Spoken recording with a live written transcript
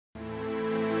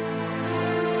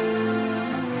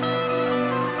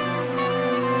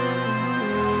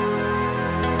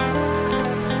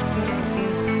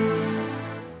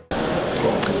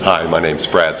Hi, my name's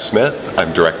Brad Smith.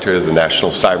 I'm Director of the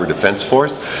National Cyber Defense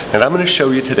Force, and I'm going to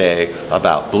show you today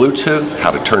about Bluetooth,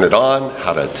 how to turn it on,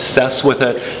 how to assess with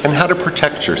it, and how to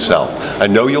protect yourself. I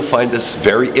know you'll find this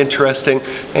very interesting,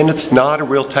 and it's not a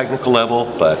real technical level,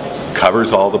 but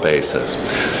covers all the bases.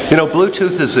 You know,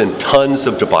 Bluetooth is in tons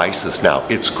of devices now.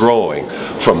 It's growing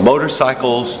from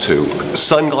motorcycles to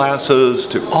sunglasses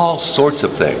to all sorts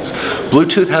of things.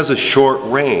 Bluetooth has a short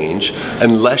range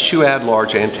unless you add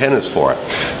large antennas for it.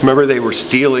 Remember, they were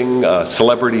stealing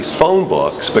celebrities' phone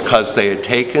books because they had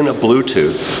taken a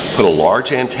Bluetooth, put a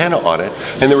large antenna on it,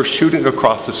 and they were shooting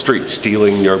across the street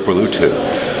stealing your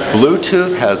Bluetooth.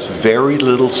 Bluetooth has very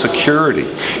little security.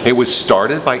 It was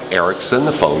started by Ericsson,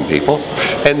 the phone people,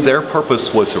 and their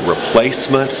purpose was a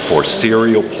replacement for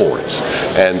serial ports.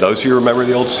 And those of you who remember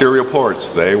the old serial ports,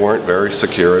 they weren't very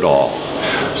secure at all.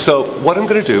 So what I'm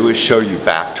going to do is show you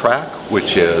Backtrack,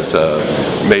 which is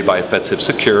made by Offensive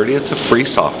Security. It's a free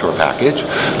software package,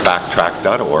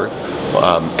 backtrack.org.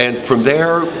 And from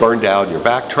there, burn down your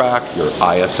Backtrack, your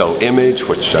ISO image,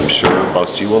 which I'm sure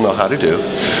most of you will know how to do.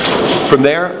 From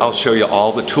there, I'll show you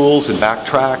all the tools in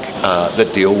Backtrack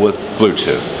that deal with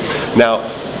Bluetooth. Now,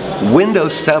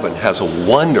 Windows 7 has a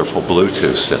wonderful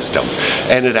Bluetooth system,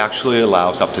 and it actually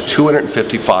allows up to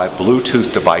 255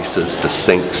 Bluetooth devices to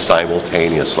sync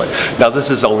simultaneously. Now,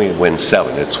 this is only in Win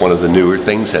 7. It's one of the newer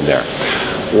things in there.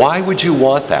 Why would you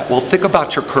want that? Well, think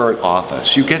about your current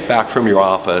office. You get back from your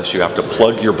office, you have to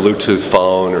plug your Bluetooth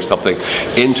phone or something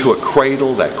into a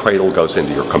cradle. That cradle goes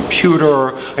into your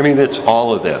computer. I mean, it's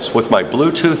all of this. With my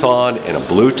Bluetooth on in a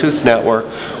Bluetooth network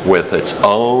with its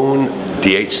own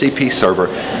DHCP server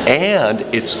and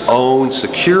its own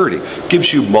security,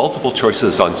 gives you multiple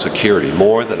choices on security,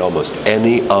 more than almost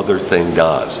any other thing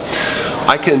does.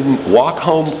 I can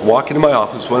walk into my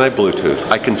office with my Bluetooth.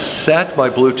 I can set my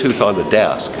Bluetooth on the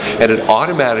desk, and it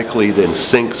automatically then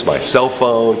syncs my cell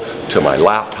phone to my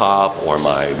laptop or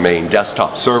my main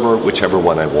desktop server, whichever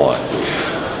one I want.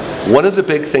 One of the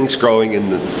big things growing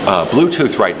in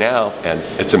Bluetooth right now, and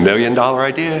it's $1 million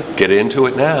idea, get into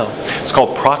it now, it's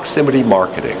called proximity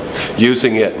marketing.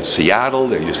 Using it in Seattle,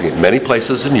 they're using it in many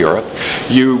places in Europe.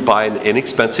 You buy an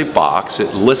inexpensive box,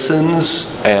 it listens,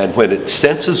 and when it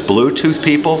senses Bluetooth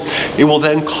people, it will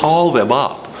then call them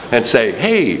up and say,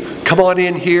 hey, come on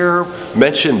in here,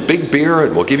 mention Big Beer,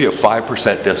 and we'll give you a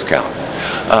 5%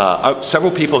 discount.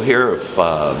 Several people here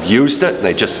have used it, and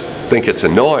they just think it's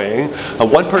annoying.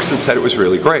 One person said it was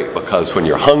really great because when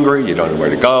you're hungry, you don't know where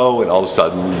to go, and all of a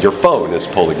sudden your phone is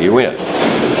pulling you in.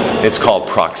 It's called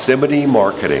proximity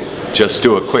marketing. Just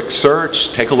do a quick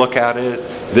search, take a look at it.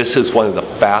 This is one of the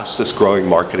fastest growing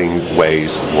marketing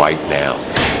ways right now.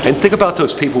 And think about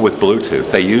those people with Bluetooth.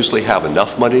 They usually have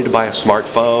enough money to buy a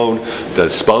smartphone, the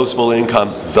disposable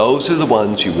income. Those are the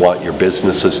ones you want your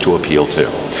businesses to appeal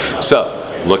to. So,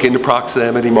 look into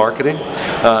proximity marketing.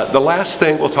 The last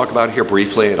thing we'll talk about here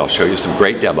briefly, and I'll show you some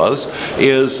great demos,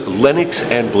 is Linux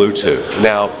and Bluetooth.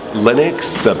 Now,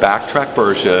 Linux, the Backtrack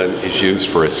version, is used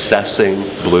for assessing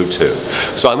Bluetooth.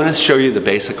 So I'm going to show you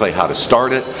basically how to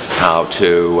start it, how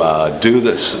to do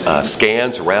the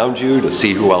scans around you to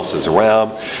see who else is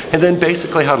around, and then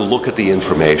basically how to look at the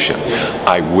information.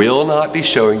 I will not be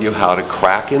showing you how to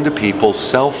crack into people's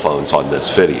cell phones on this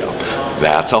video.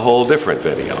 That's a whole different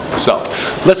video. So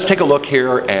let's take a look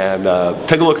here and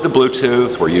take a look at the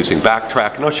Bluetooth. We're using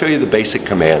Backtrack, and I'll show you the basic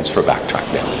commands for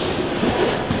Backtrack now.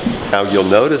 Now you'll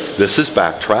notice this is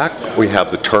Backtrack. We have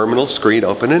the terminal screen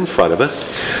open in front of us.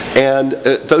 And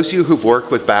those of you who've worked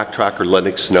with Backtrack or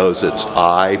Linux knows it's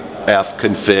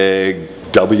ifconfig,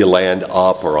 WLAN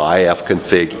up, or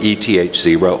ifconfig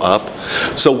ETH0 up.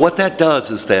 So what that does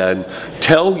is then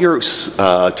tell your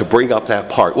to bring up that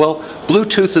part. Well,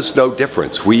 Bluetooth is no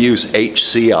difference. We use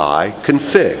HCI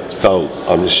config. So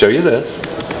I'm going to show you this.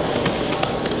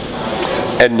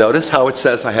 And notice how it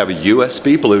says I have a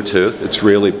USB Bluetooth. It's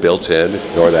really built in,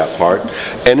 ignore that part.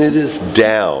 And it is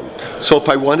down. So if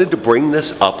I wanted to bring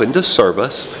this up into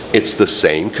service, it's the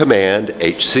same command,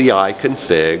 HCI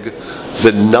config,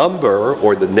 the number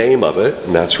or the name of it,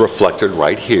 and that's reflected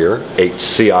right here,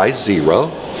 HCI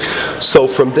 0. So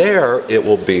from there, it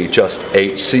will be just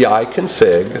HCI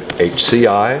config,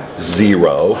 HCI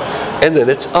 0, and then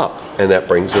it's up, and that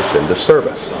brings us into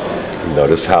service.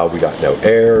 Notice how we got no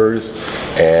errors,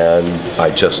 and I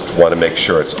just want to make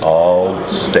sure it's all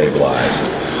stabilized.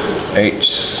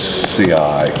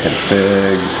 HCI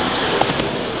config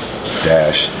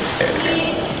 -A.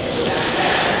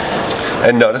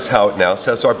 And notice how it now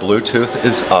says our Bluetooth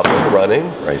is up and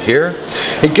running right here.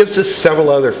 It gives us several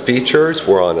other features.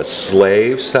 We're on a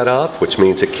slave setup, which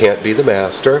means it can't be the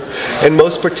master. And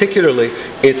most particularly,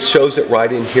 it shows it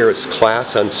right in here, it's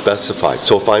class unspecified.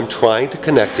 So if I'm trying to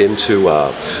connect into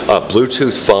a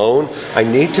Bluetooth phone, I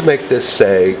need to make this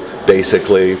say,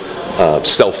 basically,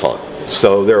 cell phone.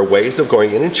 So there are ways of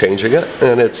going in and changing it,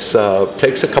 and it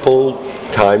takes a couple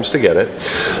times to get it.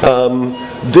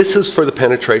 This is for the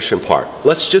penetration part.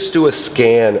 Let's just do a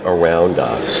scan around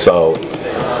us. So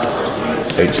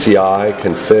HCI,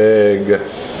 config,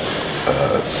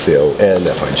 CON,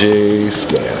 FIG,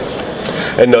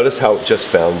 scan. And notice how it just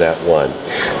found that one.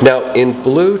 Now in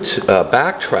Bluetooth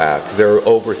Backtrack, there are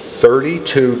over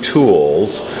 32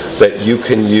 tools that you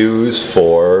can use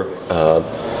for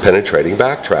penetrating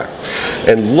Backtrack.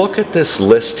 And look at this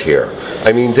list here.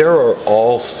 I mean, there are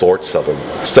all sorts of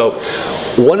them. So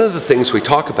one of the things we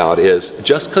talk about is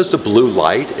just because the blue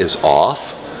light is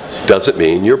off doesn't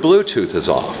mean your Bluetooth is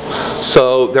off.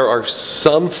 So there are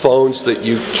some phones that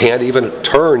you can't even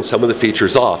turn some of the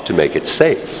features off to make it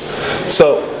safe.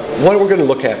 So what we're going to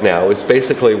look at now is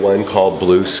basically one called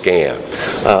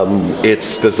BlueScan.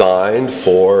 It's designed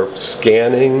for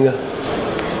scanning,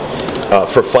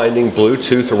 for finding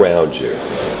Bluetooth around you.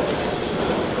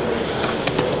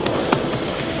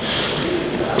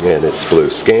 And it's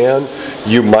BlueScan.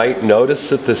 You might notice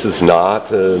that this is not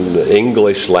an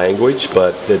English language,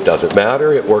 but it doesn't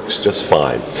matter. It works just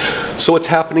fine. So what's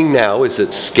happening now is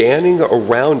it's scanning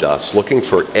around us, looking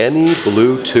for any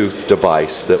Bluetooth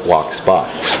device that walks by.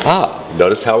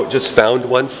 Notice how it just found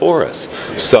one for us.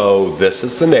 So this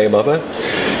is the name of it.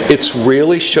 It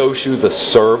really shows you the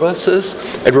services.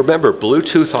 And remember,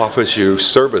 Bluetooth offers you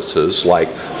services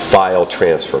like file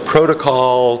transfer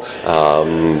protocol,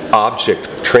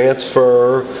 object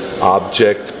transfer,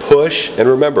 object push. And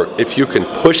remember, if you can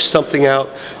push something out,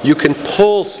 you can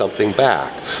pull something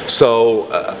back. So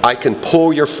I can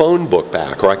pull your phone book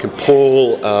back, or I can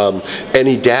pull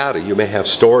any data you may have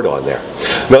stored on there.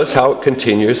 Notice how it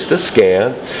continues to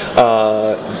scan.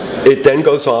 It then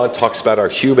goes on, talks about our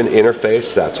human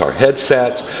interface, that's our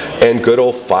headsets, and good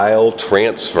old file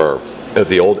transfer,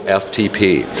 the old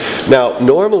FTP. Now,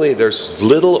 normally there's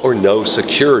little or no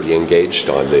security engaged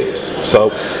on these. So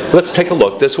let's take a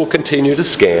look. This will continue to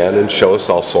scan and show us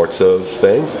all sorts of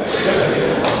things.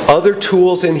 Other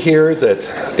tools in here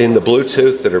that, in the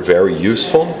Bluetooth, that are very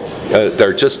useful.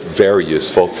 They're just very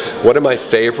useful. One of my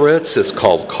favorites is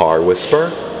called Car Whisper.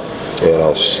 And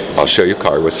I'll show you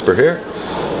Car Whisper here.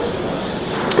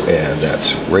 And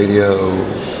that's radio,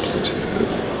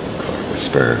 Bluetooth, Car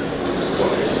Whisper.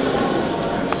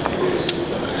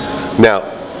 Now,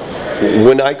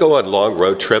 when I go on long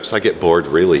road trips, I get bored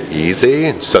really easy,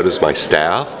 and so does my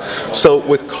staff. So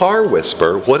with Car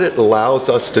Whisper, what it allows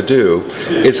us to do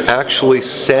is actually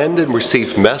send and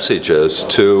receive messages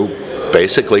to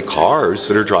basically cars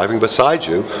that are driving beside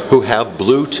you who have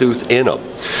Bluetooth in them.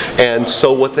 And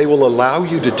so what they will allow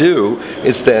you to do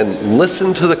is then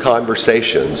listen to the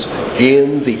conversations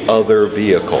in the other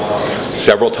vehicle.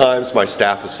 Several times my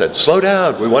staff has said, slow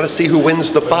down, we want to see who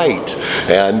wins the fight.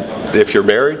 And if you're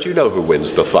married, you know who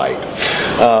wins the fight.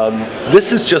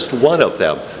 This is just one of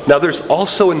them. Now there's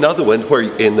also another one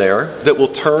in there that will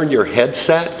turn your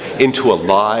headset into a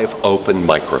live open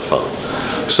microphone.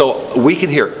 So we can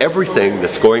hear everything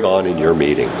that's going on in your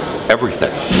meeting,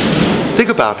 everything. Think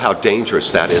about how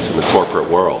dangerous that is in the corporate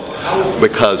world,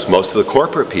 because most of the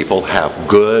corporate people have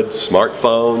good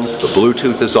smartphones, the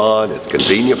Bluetooth is on, it's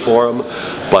convenient for them,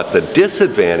 but the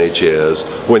disadvantage is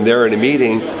when they're in a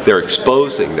meeting, they're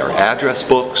exposing their address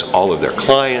books, all of their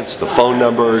clients, the phone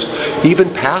numbers,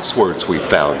 even passwords we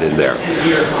found in there.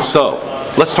 So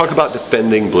let's talk about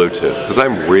defending Bluetooth, because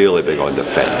I'm really big on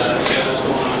defense.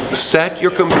 Set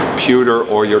your computer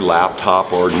or your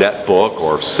laptop or netbook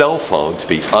or cell phone to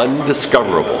be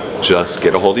undiscoverable. Just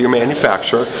get a hold of your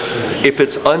manufacturer. If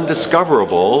it's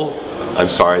undiscoverable, I'm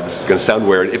sorry, this is going to sound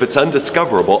weird, if it's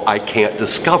undiscoverable, I can't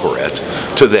discover it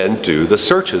to then do the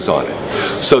searches on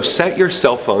it. So set your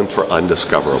cell phone for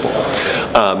undiscoverable.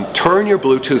 Turn your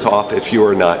Bluetooth off if you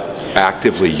are not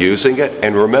actively using it,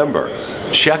 and remember,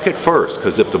 check it first,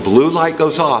 because if the blue light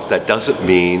goes off, that doesn't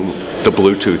mean the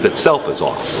Bluetooth itself is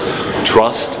off.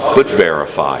 Trust but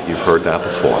verify. You've heard that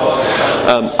before.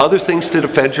 Other things to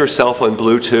defend yourself on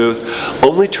Bluetooth,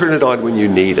 only turn it on when you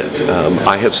need it.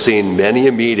 I have seen many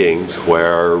meetings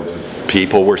where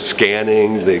people were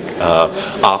scanning the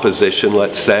opposition,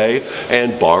 let's say,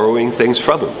 and borrowing things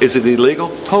from them. Is it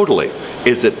illegal? Totally.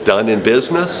 Is it done in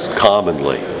business?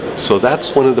 Commonly. So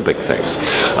that's one of the big things.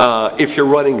 If you're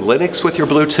running Linux with your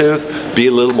Bluetooth, be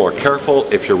a little more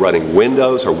careful. If you're running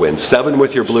Windows or Win 7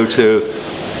 with your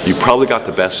Bluetooth, you probably got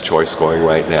the best choice going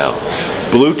right now.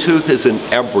 Bluetooth is in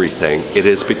everything. It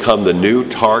has become the new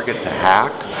target to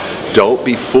hack. Don't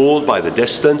be fooled by the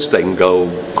distance. They can go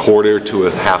quarter to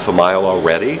a half a mile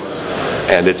already,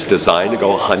 and it's designed to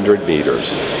go 100 meters.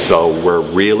 So we're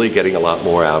really getting a lot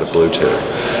more out of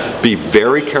Bluetooth. Be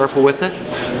very careful with it.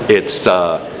 It's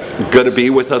going to be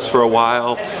with us for a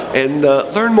while, and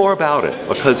learn more about it,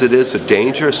 because it is a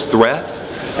dangerous threat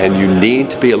and you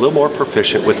need to be a little more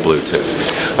proficient with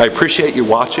Bluetooth. I appreciate you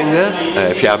watching this.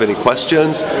 If you have any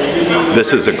questions,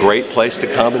 this is a great place to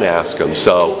come and ask them.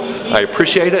 So I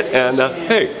appreciate it, and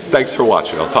hey, thanks for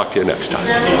watching. I'll talk to you next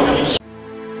time.